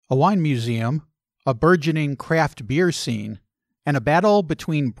a wine museum, a burgeoning craft beer scene, and a battle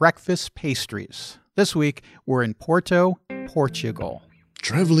between breakfast pastries. This week, we're in Porto, Portugal.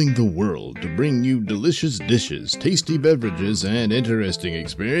 Traveling the world to bring you delicious dishes, tasty beverages, and interesting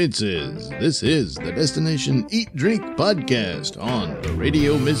experiences. This is the Destination Eat Drink Podcast on the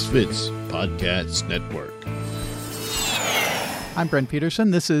Radio Misfits Podcast Network. I'm Brent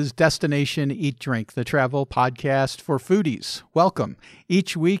Peterson. This is Destination Eat Drink, the travel podcast for foodies. Welcome.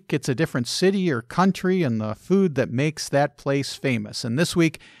 Each week, it's a different city or country and the food that makes that place famous. And this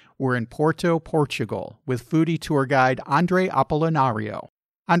week, we're in Porto, Portugal, with foodie tour guide Andre Apolinario.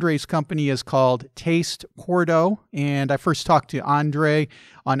 Andre's company is called Taste Porto, and I first talked to Andre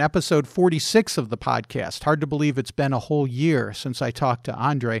on episode 46 of the podcast. Hard to believe it's been a whole year since I talked to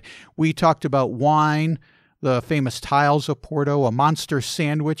Andre. We talked about wine, the famous tiles of Porto, a monster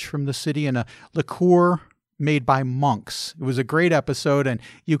sandwich from the city, and a liqueur made by monks. It was a great episode, and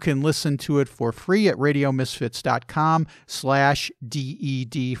you can listen to it for free at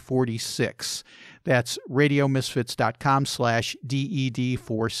radiomisfits.com/DED46. That's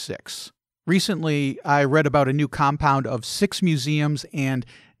radiomisfits.com/DED46. Recently, I read about a new compound of 6 museums and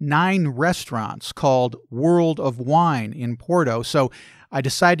 9 restaurants called World of Wine in Porto. So I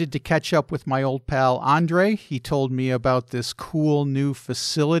decided to catch up with my old pal Andre. He told me about this cool new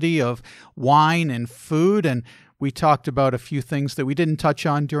facility of wine and food, and we talked about a few things that we didn't touch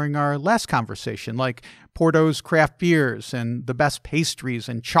on during our last conversation, like Porto's craft beers and the best pastries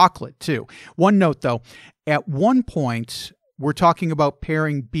and chocolate, too. One note, though, at one point, we're talking about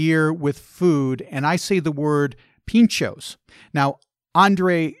pairing beer with food, and I say the word pinchos. Now,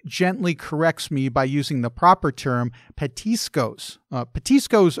 Andre gently corrects me by using the proper term, petiscos.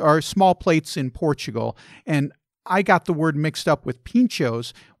 Petiscos are small plates in Portugal, and I got the word mixed up with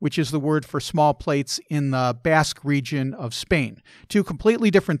pinchos, which is the word for small plates in the Basque region of Spain. 2 completely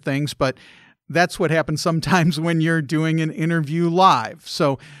different things, but that's what happens sometimes when you're doing an interview live.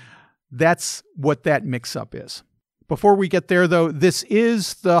 So that's what that mix-up is. Before we get there, though, this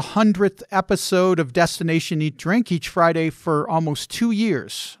is the 100th episode of Destination Eat Drink. Each Friday for almost 2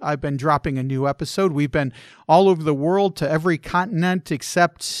 years, I've been dropping a new episode. We've been all over the world to every continent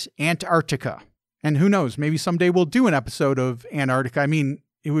except Antarctica. And who knows, maybe someday we'll do an episode of Antarctica. I mean,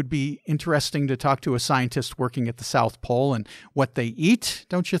 it would be interesting to talk to a scientist working at the South Pole and what they eat,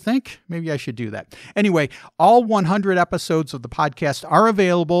 don't you think? Maybe I should do that. Anyway, all 100 episodes of the podcast are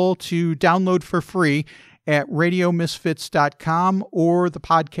available to download for free at radiomisfits.com or the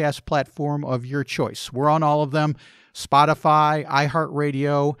podcast platform of your choice. We're on all of them: Spotify,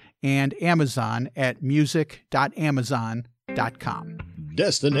 iHeartRadio, and Amazon at music.amazon.com.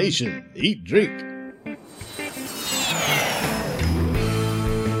 Destination Eat Drink.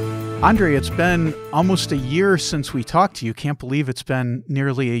 Andre, it's been almost a year since we talked to you. Can't believe it's been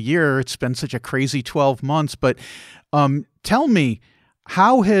nearly a year. It's been such a crazy 12 months. But tell me,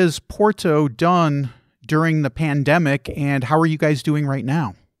 how has Porto done during the pandemic, and how are you guys doing right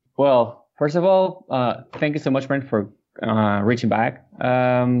now? Well, first of all, thank you so much, Brent, for reaching back.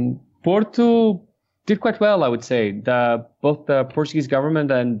 Porto did quite well, I would say. Both the Portuguese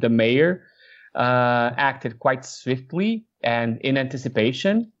government and the mayor acted quite swiftly and in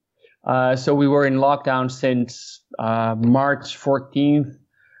anticipation. So we were in lockdown since March 14th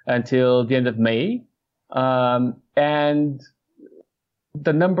until the end of May. And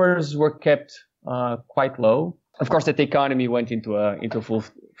the numbers were kept quite low. Of course, the economy went into a full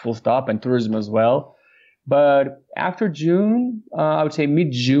stop, and tourism as well. But after June, I would say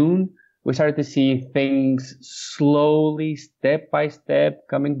mid-June, we started to see things slowly, step by step,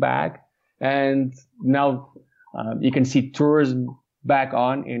 coming back. And now you can see tourism back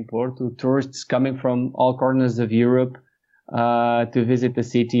on in Porto. Tourists coming from all corners of Europe to visit the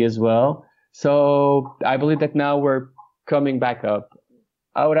city as well. So I believe that now we're coming back up.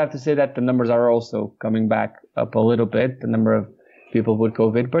 I would have to say that the numbers are also coming back up a little bit, the number of people with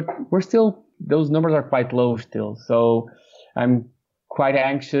COVID, but those numbers are quite low still. So I'm quite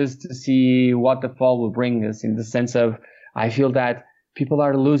anxious to see what the fall will bring us, in the sense of, I feel that people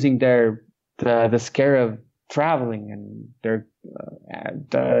are losing the scare of traveling, and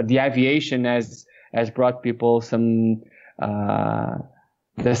the aviation has brought people some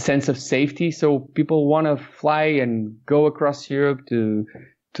the sense of safety. So people want to fly and go across Europe to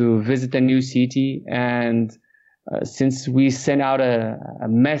visit a new city. And since we sent out a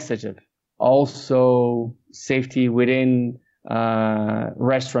message of also safety within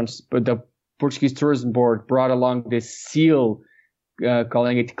restaurants, but the Portuguese Tourism Board brought along this seal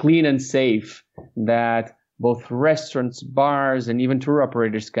calling it clean and safe, that both restaurants, bars, and even tour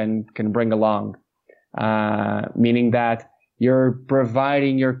operators can bring along, meaning that You're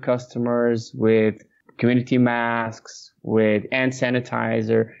providing your customers with community masks, with hand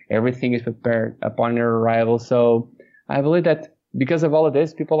sanitizer. Everything is prepared upon your arrival. So I believe that because of all of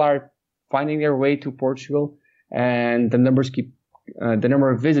this, people are finding their way to Portugal, and the number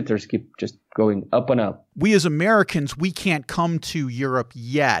of visitors keep just going up and up. We as Americans, we can't come to Europe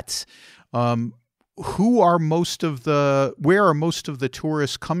yet. Where are most of the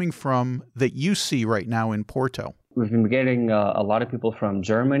tourists coming from that you see right now in Porto? We've been getting a lot of people from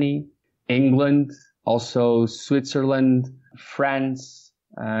Germany, England, also Switzerland, France,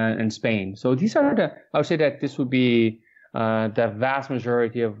 and Spain. So these are I would say that this would be the vast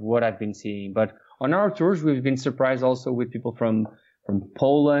majority of what I've been seeing. But on our tours, we've been surprised also with people from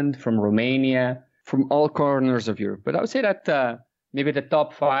Poland, from Romania, from all corners of Europe. But I would say that maybe the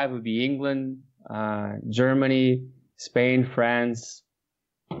top 5 would be England, Germany, Spain, France,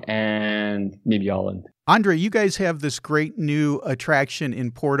 and maybe Holland. Andre, you guys have this great new attraction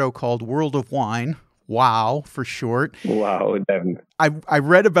in Porto called World of Wine. WOW, for short. Wow, definitely. I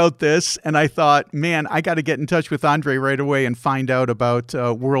read about this and I thought, man, I got to get in touch with Andre right away and find out about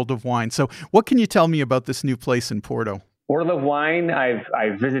World of Wine. So what can you tell me about this new place in Porto? World of Wine,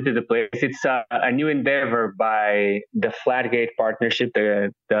 I've visited the place. It's a new endeavor by the Flatgate Partnership,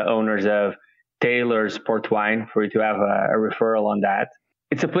 the owners of Taylor's Port Wine, for you to have a referral on that.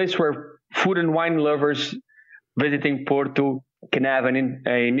 It's a place where food and wine lovers visiting Porto can have an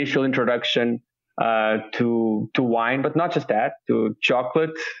initial introduction to wine, but not just that, to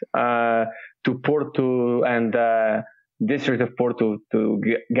chocolate, to Porto and the district of Porto, to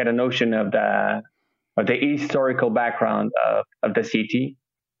get a notion of the historical background of the city.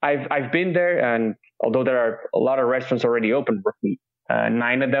 I've been there, and although there are a lot of restaurants already open, roughly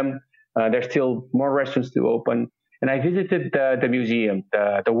 9 of them, there's still more restaurants to open. And I visited the museum,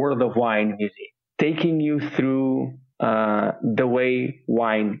 the World of Wine Museum, taking you through the way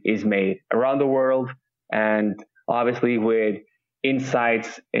wine is made around the world, and obviously with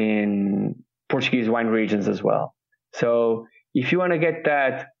insights in Portuguese wine regions as well. So if you want to get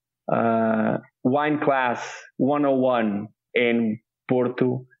that wine class 101 in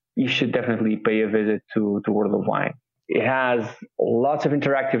Porto, you should definitely pay a visit to World of Wine. It has lots of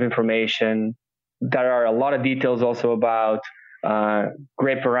interactive information. There are a lot of details also about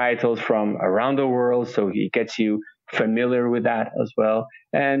grape varietals from around the world, so it gets you familiar with that as well.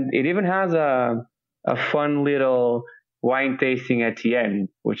 And it even has a fun little wine tasting at the end,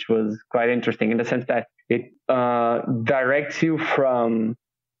 which was quite interesting in the sense that it directs you from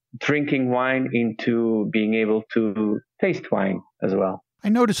drinking wine into being able to taste wine as well. I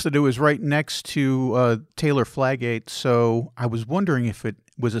noticed that it was right next to Taylor Flatgate, so I was wondering if it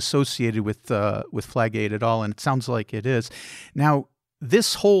was associated with Flatgate at all, and it sounds like it is. Now,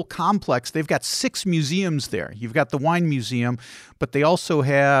 this whole complex, they've got 6 museums there. You've got the wine museum, but they also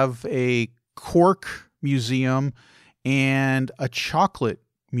have a cork museum and a chocolate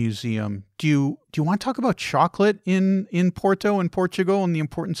museum. Do you want to talk about chocolate in Porto and Portugal and the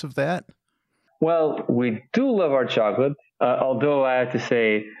importance of that? Well, we do love our chocolate. Although I have to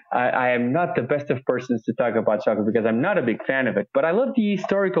say, I am not the best of persons to talk about chocolate because I'm not a big fan of it, but I love the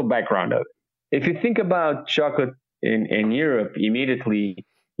historical background of it. If you think about chocolate in Europe, immediately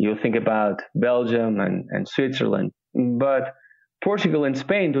you'll think about Belgium and Switzerland. But Portugal and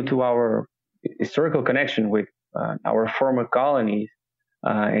Spain, due to our historical connection with our former colonies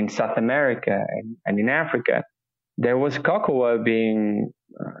in South America and in Africa, there was cocoa being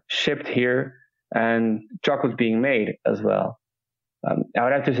shipped here and chocolate being made as well. I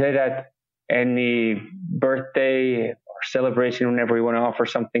would have to say that any birthday or celebration, whenever you want to offer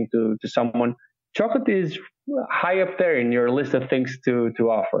something to someone, chocolate is high up there in your list of things to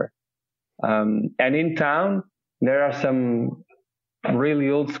offer. And in town, there are some really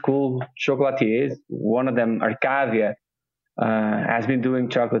old school chocolatiers. One of them, Arcadia, has been doing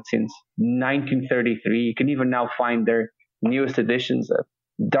chocolate since 1933. You can even now find their newest editions of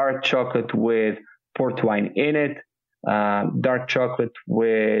dark chocolate with port wine in it, dark chocolate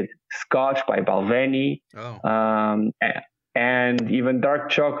with Scotch by Balvenie, and even dark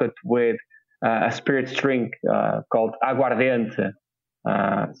chocolate with a spirits drink called aguardiente.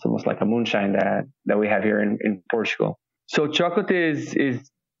 It's almost like a moonshine that we have here in Portugal. So chocolate is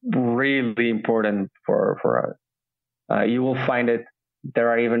really important for us. You will find it. There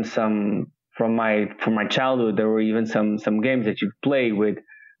are even some from my childhood. There were even some games that you play with.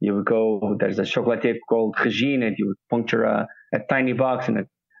 You would go. There's a chocolatier called Regine, and you would puncture a tiny box, and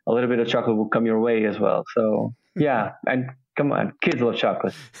a little bit of chocolate will come your way as well. So yeah, and Come on, kids love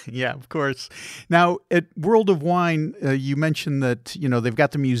chocolate. Yeah, of course. Now, at World of Wine, you mentioned that, they've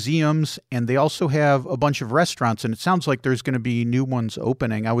got the museums and they also have a bunch of restaurants, and it sounds like there's going to be new ones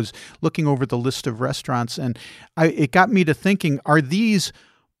opening. I was looking over the list of restaurants, and it got me to thinking, are these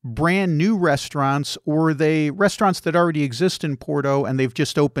brand new restaurants, or are they restaurants that already exist in Porto and they've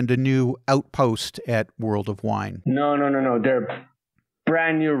just opened a new outpost at World of Wine? No. They're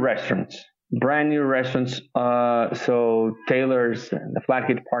brand new restaurants. So Taylor's, the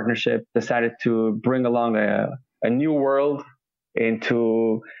Flathead Partnership, decided to bring along a new world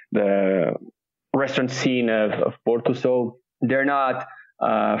into the restaurant scene of Porto. So they're not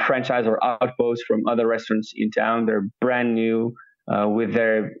franchise or outposts from other restaurants in town. They're brand new with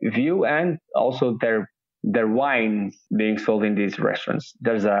their view and also their wines being sold in these restaurants.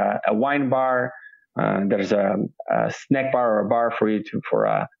 There's a wine bar. There's a snack bar or a bar for you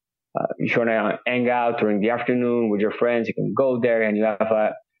if you want to hang out during the afternoon with your friends, you can go there and you have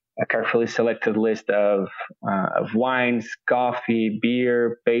a carefully selected list of wines, coffee,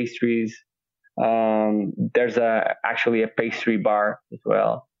 beer, pastries. There's actually a pastry bar as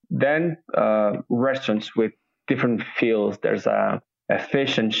well. Then restaurants with different feels. There's a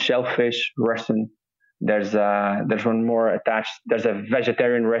fish and shellfish restaurant. There's one more attached. There's a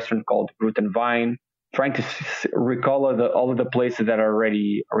vegetarian restaurant called Brut and Vine. Trying to recall all of the places that are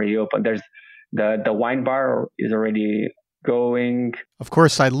already open. There's the wine bar is already going. Of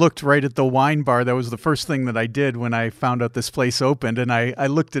course, I looked right at the wine bar. That was the first thing that I did when I found out this place opened, and I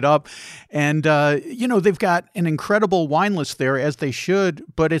looked it up. And, they've got an incredible wine list there, as they should,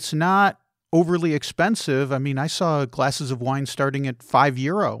 but it's not overly expensive. I mean, I saw glasses of wine starting at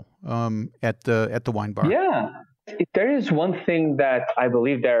 €5 at the wine bar. Yeah. If there is one thing that I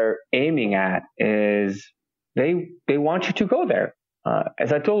believe they're aiming at is they want you to go there.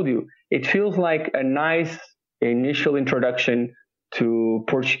 As I told you, it feels like a nice initial introduction to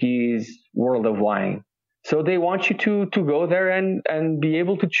Portuguese world of wine. So they want you to go there and be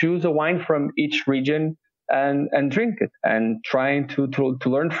able to choose a wine from each region and drink it and trying to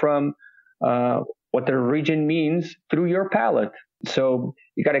learn from what the region means through your palate. So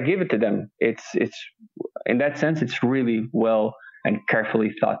you got to give it to them. It's in that sense, it's really well and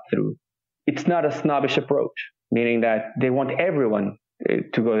carefully thought through. It's not a snobbish approach, meaning that they want everyone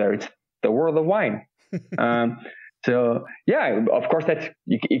to go there. It's the world of wine. So yeah, of course, that's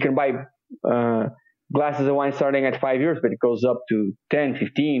you can buy glasses of wine starting at €5, but it goes up to 10,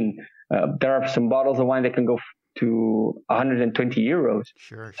 15. There are some bottles of wine that can go to €120.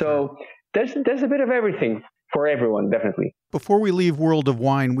 Sure. So there's a bit of everything for everyone, definitely. Before we leave World of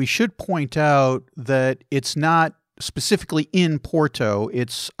Wine, we should point out that it's not specifically in Porto,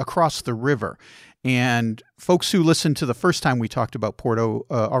 it's across the river. And folks who listened to the first time we talked about Porto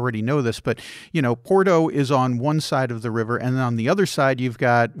already know this, but, Porto is on one side of the river, and then on the other side, you've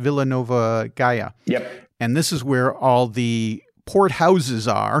got Vila Nova Gaia. Yep. And this is where all the port houses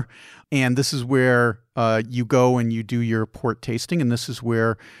are, and this is where you go and you do your port tasting, and this is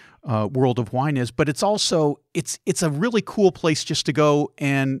where World of Wine is, but it's also it's a really cool place just to go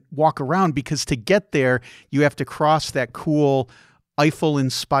and walk around, because to get there you have to cross that cool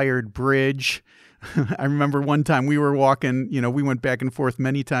Eiffel-inspired bridge. I remember one time we were walking, we went back and forth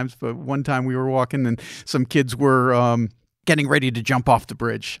many times, but one time we were walking and some kids were getting ready to jump off the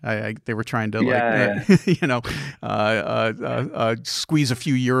bridge. They were trying to squeeze a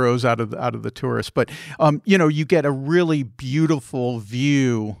few euros out of the tourists, but you get a really beautiful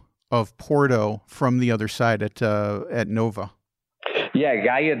view of Porto from the other side at Nova. Yeah,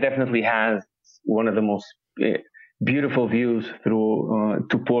 Gaia definitely has one of the most beautiful views through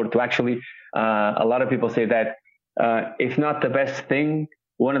to Porto. Actually, a lot of people say that if not the best thing,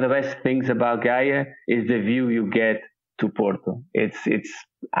 one of the best things about Gaia is the view you get to Porto. It's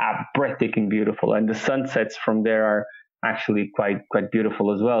breathtaking beautiful, and the sunsets from there are actually quite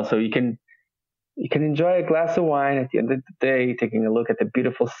beautiful as well. So you can enjoy a glass of wine at the end of the day, taking a look at the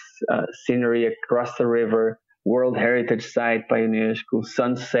beautiful scenery across the river, World Heritage Site by UNESCO,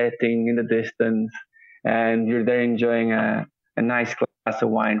 sun setting in the distance, and you're there enjoying a nice glass of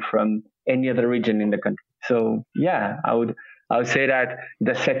wine from any other region in the country. So yeah, I would say that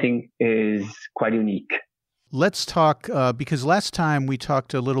the setting is quite unique. Let's talk, because last time we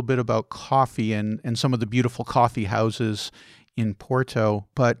talked a little bit about coffee and some of the beautiful coffee houses in Porto,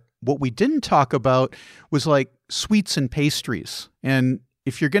 but what we didn't talk about was like sweets and pastries. And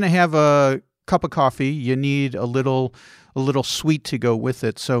if you're going to have a cup of coffee, you need a little sweet to go with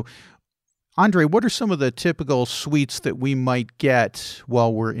it. So, Andre, what are some of the typical sweets that we might get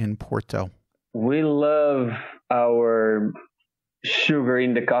while we're in Porto? We love our sugar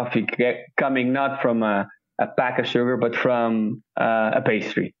in the coffee coming not from a a pack of sugar, but from a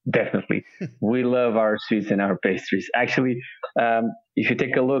pastry. Definitely, we love our sweets and our pastries. Actually, if you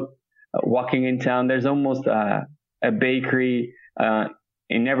take a look, walking in town, there's almost a bakery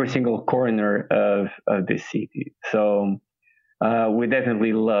in every single corner of this city. So we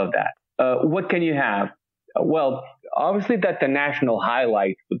definitely love that. What can you have? Well, obviously, that the national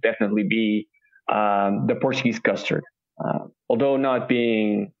highlight would definitely be the Portuguese custard. Although not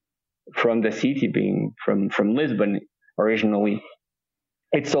being from the city, being from Lisbon originally,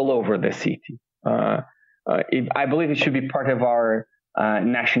 it's all over the city. I believe it should be part of our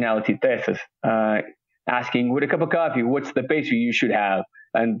nationality thesis, asking, with a cup of coffee, what's the pastry you should have?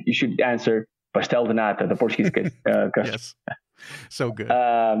 And you should answer pastel de nata, the Portuguese custard. Yes, so good.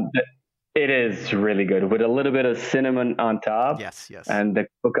 It is really good with a little bit of cinnamon on top. Yes, yes. And the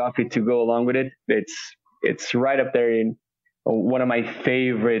coffee to go along with it. It's right up there in one of my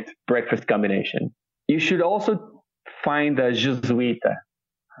favorite breakfast combination. You should also find a Jesuita.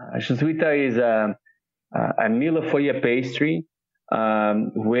 Jesuita is a mille-feuille pastry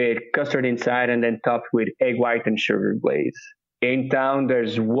with custard inside and then topped with egg white and sugar glaze. In town,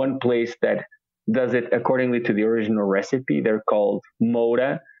 there's one place that does it accordingly to the original recipe. They're called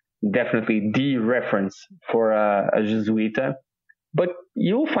Moura. Definitely the reference for a Jesuita. But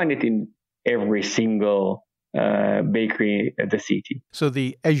you'll find it in every single bakery at the city. So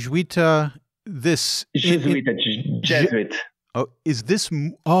the Jesuita, Jesuit. Oh, is this?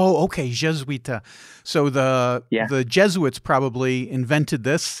 Oh, okay, Jesuita. So the Jesuits probably invented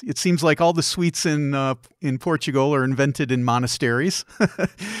this. It seems like all the sweets in Portugal are invented in monasteries.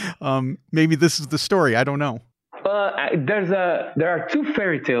 Maybe this is the story. I don't know. There are two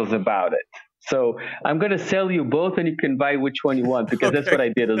fairy tales about it. So I'm going to sell you both, and you can buy which one you want, because that's what I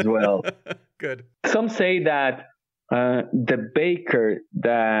did as well. Good. Some say that the baker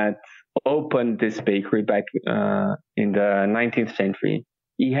that opened this bakery back in the 19th century,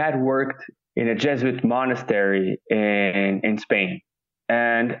 he had worked in a Jesuit monastery in Spain.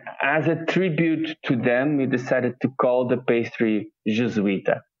 And as a tribute to them, he decided to call the pastry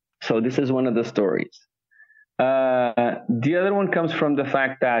Jesuita. So this is one of the stories. The other one comes from the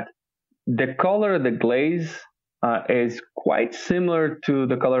fact that the color of the glaze is quite similar to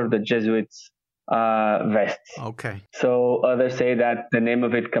the color of the Jesuits' vests. Okay. So others say that the name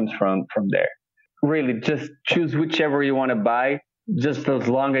of it comes from there. Really, just choose whichever you want to buy, just as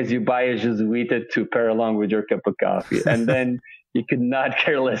long as you buy a Jesuita to pair along with your cup of coffee. And then you could not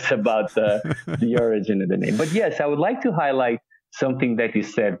care less about the origin of the name. But yes, I would like to highlight something that you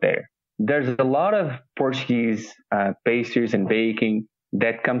said there. There's a lot of Portuguese pastries and baking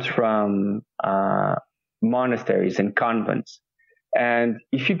that comes from monasteries and convents. And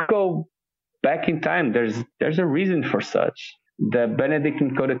if you go back in time, there's a reason for such. The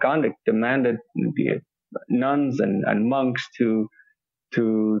Benedictine Code of Conduct demanded the nuns and monks to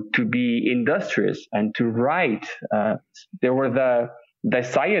be industrious and to write. They were the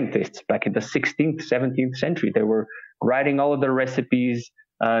scientists back in the 16th, 17th century. They were writing all of the recipes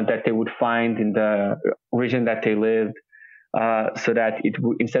that they would find in the region that they lived, so that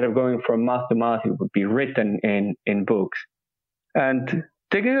instead of going from mouth to mouth, it would be written in books. And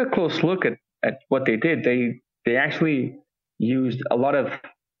taking a close look at what they did, they actually used a lot of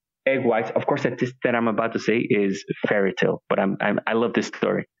egg whites. Of course, that I'm about to say is fairy tale, but I love this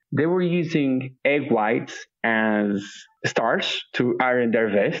story. They were using egg whites as starch to iron their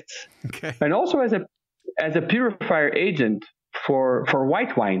vests, okay, and also as a purifier agent for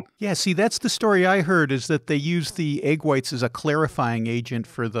white wine. Yeah, see, that's the story I heard, is that they use the egg whites as a clarifying agent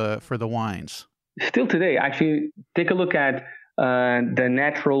for the wines. Still today, actually, take a look at the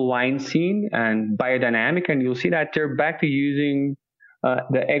natural wine scene and biodynamic, and you'll see that they're back to using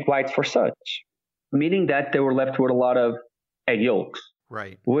the egg whites for such, meaning that they were left with a lot of egg yolks.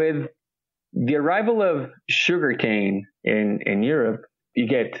 Right. With the arrival of sugarcane in Europe, you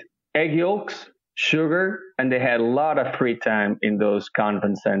get egg yolks, sugar, and they had a lot of free time in those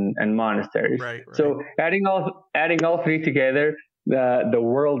convents and monasteries. Right. So adding all three together, the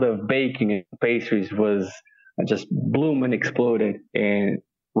world of baking and pastries was just bloomed and exploded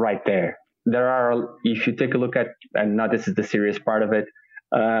right there. There are, if you take a look at, and now this is the serious part of it,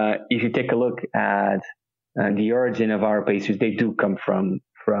 if you take a look at the origin of our pastries, they do come from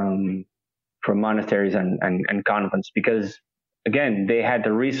monasteries and convents, because again, they had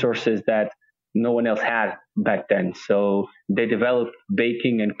the resources that no one else had back then. So they developed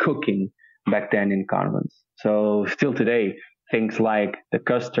baking and cooking back then in convents. So still today, things like the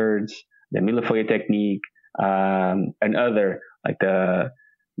custards, the mille-feuille technique, and other, like the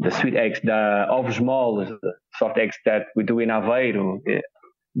sweet eggs, the ovos moles, the soft eggs that we do in Aveiro,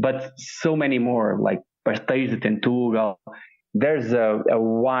 but so many more, like pastéis de tentugal. There's a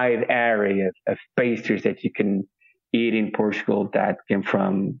wide array of pastries that you can eat in Portugal that came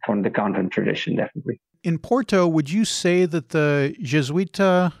from the convent tradition, definitely. In Porto, would you say that the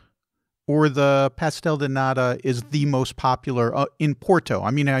Jesuita or the pastel de nata is the most popular in Porto?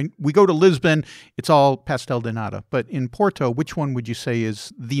 I mean, we go to Lisbon, it's all pastel de nata. But in Porto, which one would you say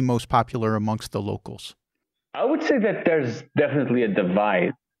is the most popular amongst the locals? I would say that there's definitely a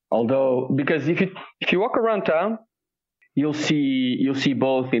divide. Although, because if you walk around town, you'll see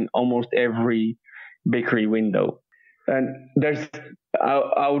both in almost every bakery window. And there's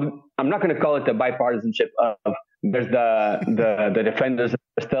I'm not going to call it the bipartisanship of there's the defenders of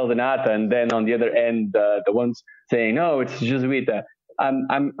pastel de nata, and then on the other end the ones saying no, it's Jesuita.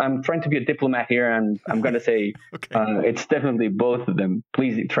 I'm trying to be a diplomat here, and I'm going to say Okay. it's definitely both of them.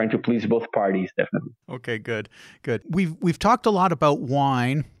 Trying to please both parties, definitely. Okay, good. We've talked a lot about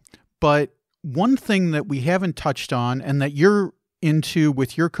wine, but one thing that we haven't touched on, and that you're into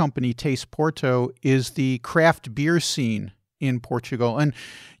with your company, Taste Porto, is the craft beer scene in Portugal. And,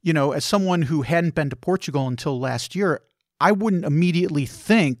 you know, as someone who hadn't been to Portugal until last year, I wouldn't immediately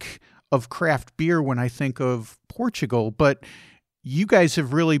think of craft beer when I think of Portugal, but you guys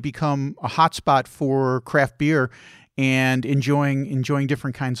have really become a hotspot for craft beer and enjoying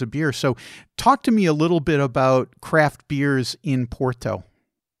different kinds of beer. So talk to me a little bit about craft beers in Porto.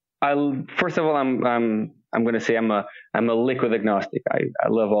 First of all, I'm going to say I'm a liquid agnostic. I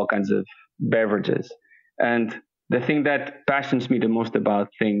love all kinds of beverages, and the thing that passions me the most about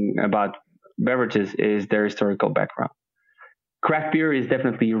beverages is their historical background. Craft beer is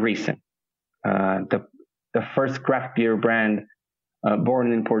definitely recent. The first craft beer brand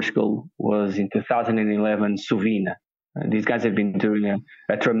born in Portugal was in 2011, Suvina. These guys have been doing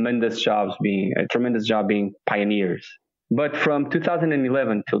a tremendous job being pioneers. But from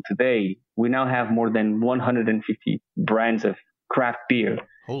 2011 till today, we now have more than 150 brands of craft beer.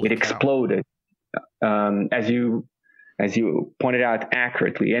 Holy cow. Exploded, as you pointed out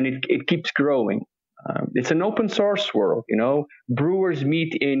accurately, and it keeps growing. It's an open source world, you know. Brewers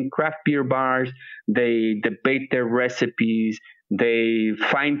meet in craft beer bars. They debate their recipes. They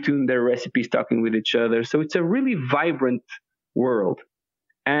fine tune their recipes, talking with each other. So it's a really vibrant world.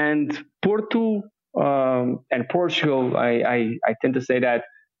 And Porto and Portugal, I tend to say that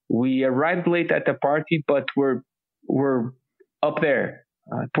we arrived late at the party, but we're up there.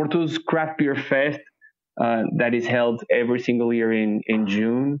 Porto's Craft Beer Fest, that is held every single year in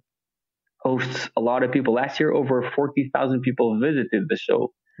June, hosts a lot of people. Last year, over 40,000 people visited the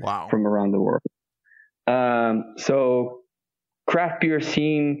show. Wow. From around the world. So craft beer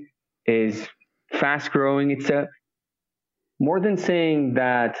scene is fast growing. It's more than saying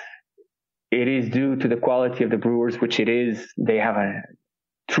that it is due to the quality of the brewers, which it is. They have a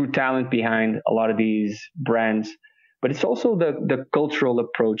true talent behind a lot of these brands, but it's also the cultural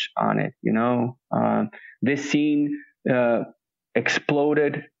approach on it. You know, this scene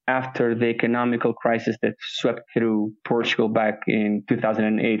exploded after the economical crisis that swept through Portugal back in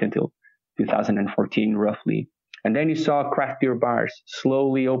 2008 until 2014, roughly. And then you saw craft beer bars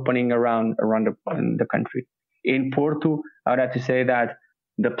slowly opening around the country. In Porto, I would have to say that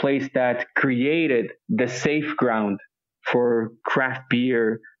the place that created the safe ground for craft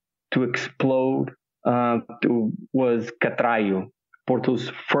beer to explode was Catraio,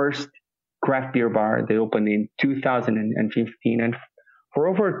 Porto's first craft beer bar. They opened in 2015, and for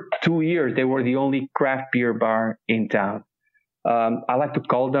over 2 years, they were the only craft beer bar in town. I like to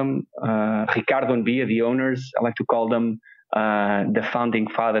call them Ricardo and Bia, the owners. I like to call them the founding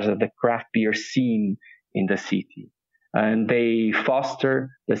fathers of the craft beer scene in the city. And they foster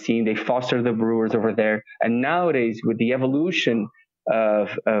the scene, they foster the brewers over there. And nowadays, with the evolution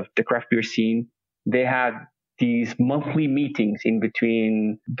of the craft beer scene, they have these monthly meetings in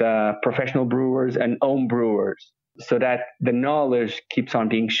between the professional brewers and home brewers, so that the knowledge keeps on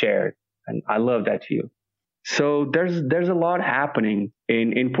being shared. And I love that view. So there's a lot happening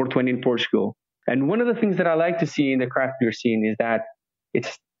in Porto and in Portugal. And one of the things that I like to see in the craft beer scene is that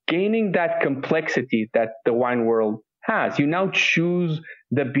it's gaining that complexity that the wine world has. You now choose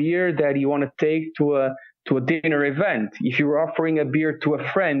the beer that you want to take to a dinner event. If you're offering a beer to a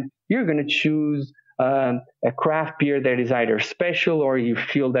friend, you're going to choose a craft beer that is either special or you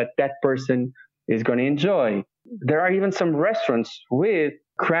feel that person is going to enjoy. There are even some restaurants with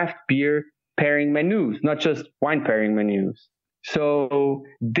craft beer pairing menus, not just wine pairing menus. So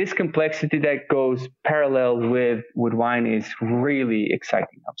this complexity that goes parallel with wine is really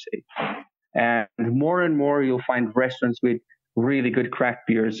exciting, I'd say. And more you'll find restaurants with really good craft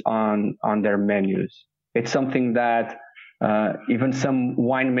beers on their menus. It's something that even some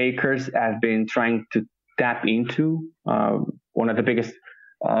winemakers have been trying to tap into. One of the biggest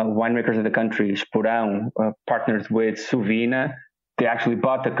winemakers in the country, Sporão, partners with Suvina. They actually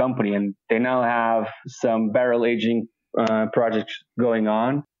bought the company, and they now have some barrel aging projects going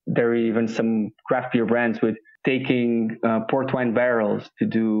on. There are even some craft beer brands with taking port wine barrels to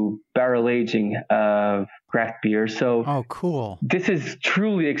do barrel aging of craft beer. So, oh, cool! This is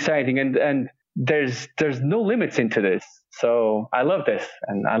truly exciting, and there's no limits into this. So I love this,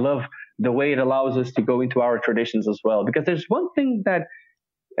 and I love the way it allows us to go into our traditions as well. Because there's one thing that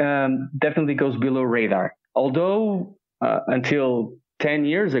definitely goes below radar. Although until 10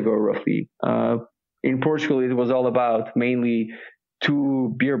 years ago, roughly, in Portugal, it was all about mainly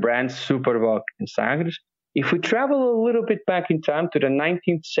two beer brands, Superboc and Sagres. If we travel a little bit back in time to the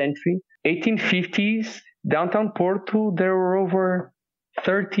 19th century, 1850s, downtown Porto, there were over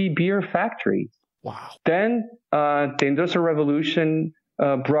 30 beer factories. Wow. Then the Industrial Revolution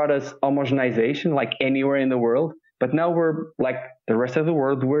brought us homogenization, like anywhere in the world. But now we're like the rest of the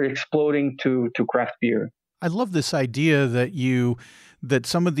world, we're exploding to craft beer. I love this idea that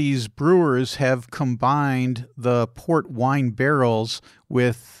some of these brewers have combined the port wine barrels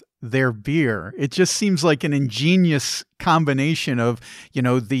with their beer. It just seems like an ingenious combination of,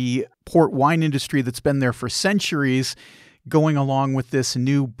 the port wine industry that's been there for centuries going along with this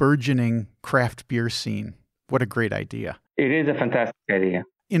new burgeoning craft beer scene. What a great idea. It is a fantastic idea.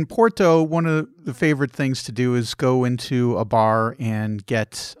 In Porto, one of the favorite things to do is go into a bar and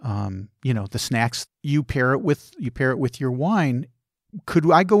get, the snacks. You pair it with your wine.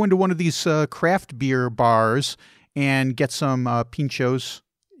 Could I go into one of these craft beer bars and get some pinchos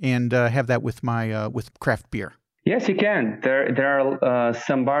and have that with my with craft beer? Yes, you can. There are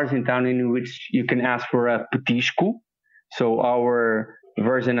some bars in town in which you can ask for a petisco, so our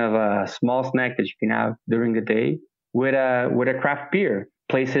version of a small snack that you can have during the day with a craft beer.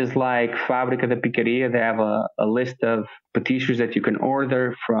 Places like Fábrica da Picaria, they have a list of petiscos that you can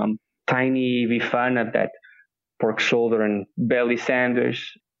order, from tiny bifana, that pork shoulder and belly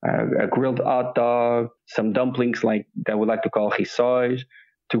sandwich, a grilled hot dog, some dumplings like that we like to call rissóis,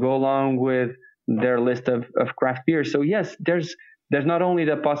 to go along with their list of craft beer. So yes, there's not only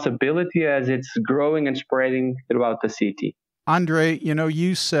the possibility as it's growing and spreading throughout the city. Andre,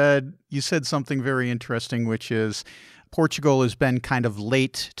 you said something very interesting, which is Portugal has been kind of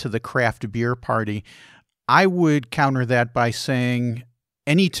late to the craft beer party. I would counter that by saying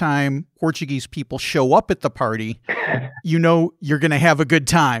anytime Portuguese people show up at the party, you're going to have a good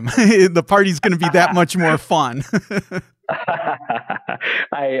time. The party's going to be that much more fun.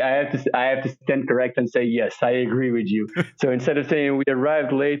 I have to stand correct and say, yes, I agree with you. So instead of saying we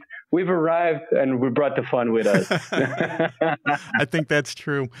arrived late, we've arrived and we brought the fun with us. I think that's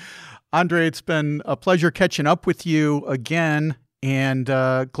true. Andre, it's been a pleasure catching up with you again, and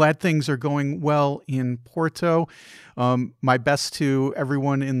glad things are going well in Porto. My best to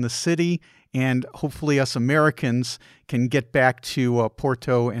everyone in the city, and hopefully us Americans can get back to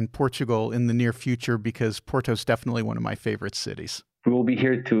Porto and Portugal in the near future, because Porto's definitely one of my favorite cities. We will be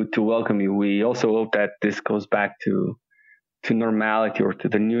here to welcome you. We also hope that this goes back to normality, or to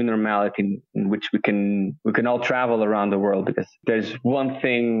the new normality in which we can all travel around the world. Because there's one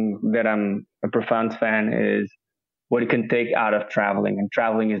thing that I'm a profound fan is what you can take out of traveling. And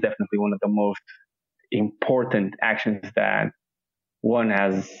traveling is definitely one of the most important actions that one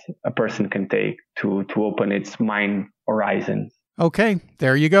as a person can take to open its mind horizons. Okay,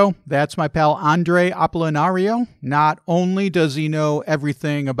 there you go. That's my pal Andre Apolinario. Not only does he know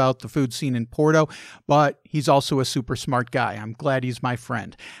everything about the food scene in Porto, but he's also a super smart guy. I'm glad he's my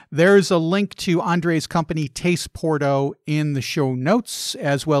friend. There's a link to Andre's company, Taste Porto, in the show notes,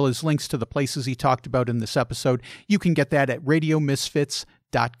 as well as links to the places he talked about in this episode. You can get that at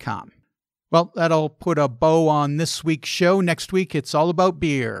radiomisfits.com. Well, that'll put a bow on this week's show. Next week, it's all about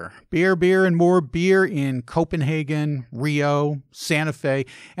beer. Beer, and more beer in Copenhagen, Rio, Santa Fe,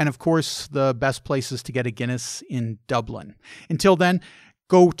 and of course, the best places to get a Guinness in Dublin. Until then,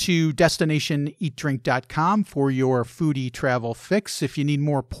 go to destinationeatdrink.com for your foodie travel fix. If you need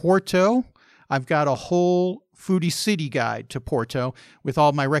more Porto, I've got a whole foodie city guide to Porto with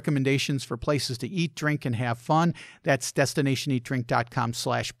all my recommendations for places to eat, drink, and have fun. That's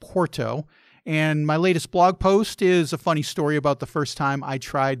destinationeatdrink.com/Porto. And my latest blog post is a funny story about the first time I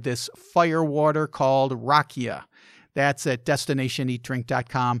tried this fire water called Rakia. That's at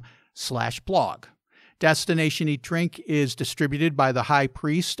destinationeatdrink.com/blog. Destination Eat Drink is distributed by the High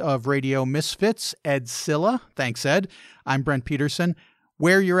Priest of Radio Misfits, Ed Silla. Thanks, Ed. I'm Brent Peterson.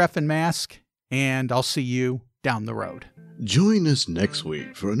 Wear your effing mask, and I'll see you down the road. Join us next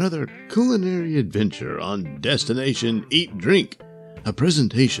week for another culinary adventure on Destination Eat Drink, a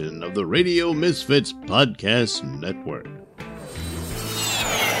presentation of the Radio Misfits Podcast Network.